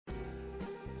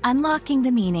Unlocking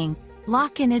the meaning.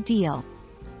 Lock in a deal.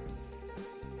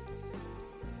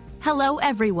 Hello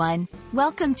everyone,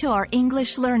 welcome to our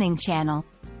English learning channel.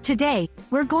 Today,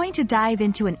 we're going to dive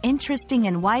into an interesting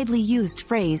and widely used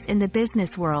phrase in the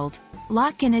business world,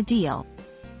 lock in a deal.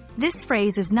 This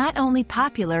phrase is not only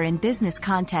popular in business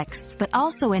contexts but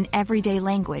also in everyday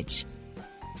language.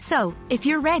 So, if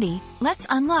you're ready, let's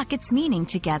unlock its meaning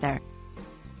together.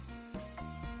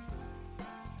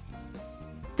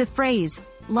 The phrase,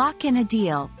 lock in a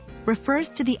deal,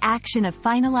 refers to the action of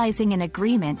finalizing an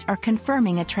agreement or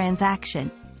confirming a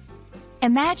transaction.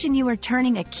 Imagine you are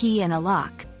turning a key in a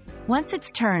lock. Once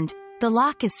it's turned, the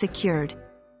lock is secured.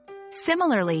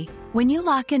 Similarly, when you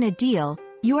lock in a deal,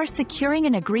 you are securing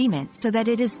an agreement so that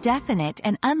it is definite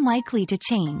and unlikely to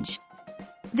change.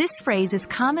 This phrase is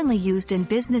commonly used in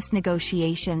business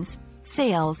negotiations,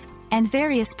 sales, and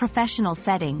various professional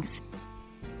settings.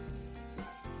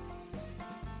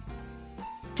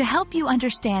 To help you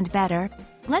understand better,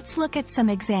 let's look at some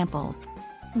examples.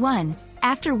 1.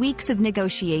 After weeks of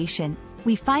negotiation,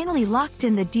 we finally locked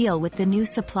in the deal with the new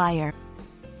supplier.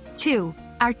 2.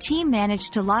 Our team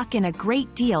managed to lock in a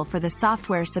great deal for the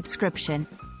software subscription.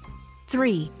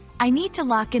 3. I need to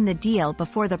lock in the deal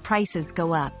before the prices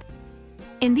go up.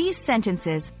 In these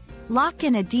sentences, lock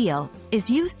in a deal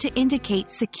is used to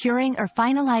indicate securing or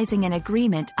finalizing an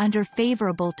agreement under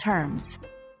favorable terms.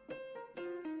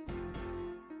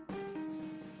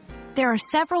 There are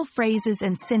several phrases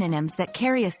and synonyms that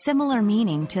carry a similar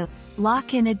meaning to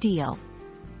lock in a deal.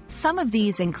 Some of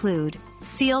these include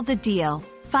seal the deal,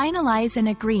 finalize an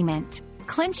agreement,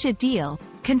 clinch a deal,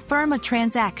 confirm a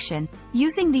transaction.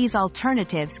 Using these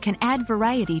alternatives can add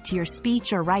variety to your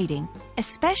speech or writing,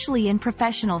 especially in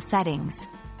professional settings.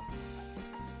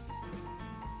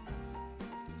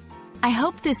 I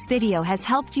hope this video has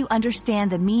helped you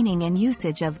understand the meaning and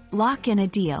usage of lock in a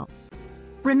deal.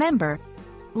 Remember,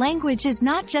 language is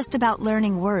not just about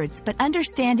learning words but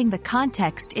understanding the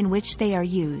context in which they are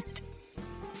used.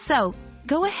 So,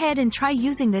 go ahead and try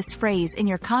using this phrase in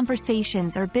your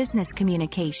conversations or business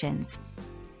communications.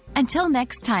 Until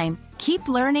next time, keep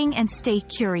learning and stay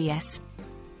curious.